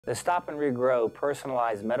The Stop and Regrow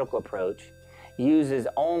personalized medical approach uses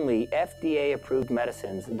only FDA-approved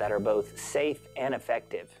medicines that are both safe and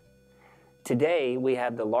effective. Today, we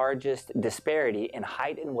have the largest disparity in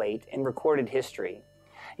height and weight in recorded history,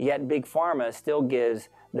 yet Big Pharma still gives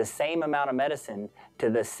the same amount of medicine to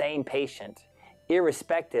the same patient,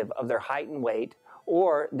 irrespective of their height and weight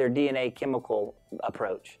or their DNA chemical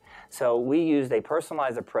approach. So we used a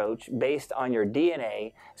personalized approach based on your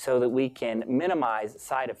DNA so that we can minimize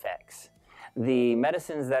side effects. The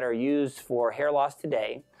medicines that are used for hair loss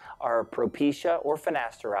today are Propecia or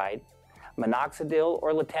finasteride, minoxidil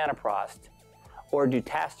or latanoprost, or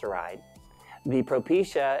dutasteride. The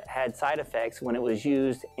Propecia had side effects when it was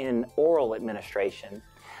used in oral administration,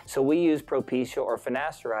 so we use Propecia or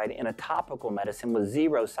finasteride in a topical medicine with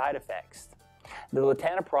zero side effects. The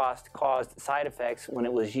latanoprost caused side effects when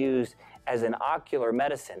it was used as an ocular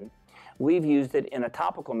medicine. We've used it in a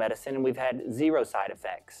topical medicine and we've had zero side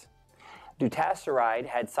effects. Dutasteride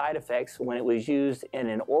had side effects when it was used in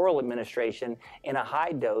an oral administration in a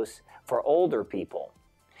high dose for older people.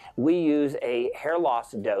 We use a hair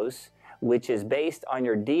loss dose which is based on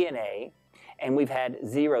your DNA, and we've had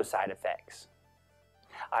zero side effects.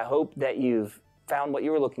 I hope that you've found what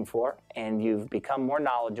you were looking for and you've become more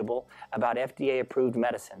knowledgeable about FDA-approved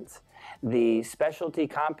medicines. The specialty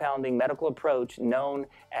compounding medical approach known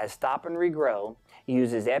as Stop and Regrow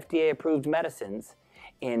uses FDA-approved medicines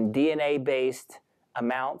in DNA-based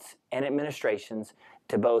amounts and administrations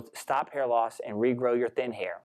to both stop hair loss and regrow your thin hair.